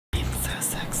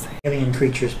Alien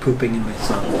creatures pooping in my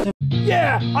song.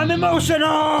 Yeah, I'm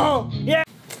emotional! Yeah!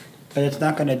 But it's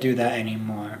not gonna do that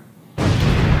anymore.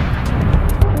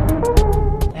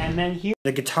 And then here,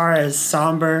 the guitar is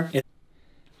somber.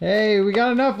 Hey, we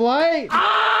got enough light!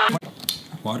 Ah!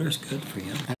 Water is good for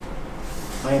you.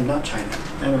 I am not China.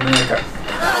 I'm America.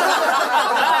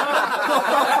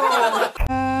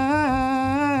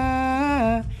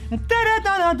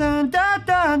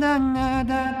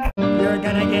 You're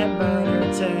gonna get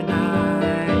murdered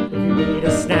tonight if you need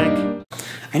a snack.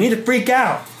 I need to freak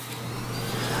out.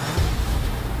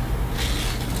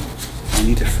 I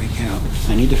need to freak out.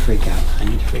 I need to freak out. I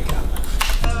need to freak out.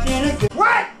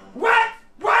 What? What?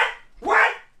 What?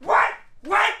 What? What?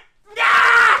 What?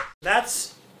 Ah!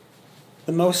 That's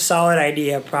the most solid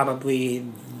idea probably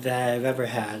that I've ever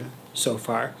had so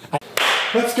far.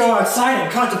 Let's go outside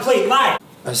and contemplate life.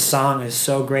 A song is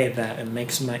so great that it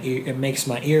makes my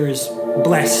ears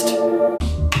blessed.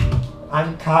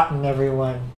 I'm cotton,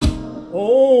 everyone.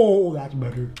 Oh, that's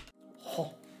better.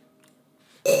 Oh.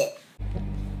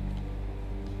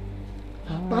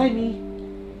 Bye, me.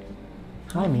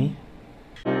 Hi, me.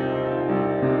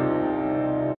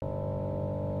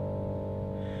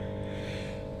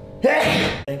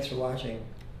 Thanks for watching.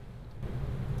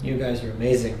 You guys are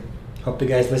amazing. Hope you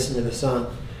guys listen to the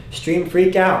song. Stream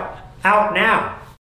Freak Out. Out now!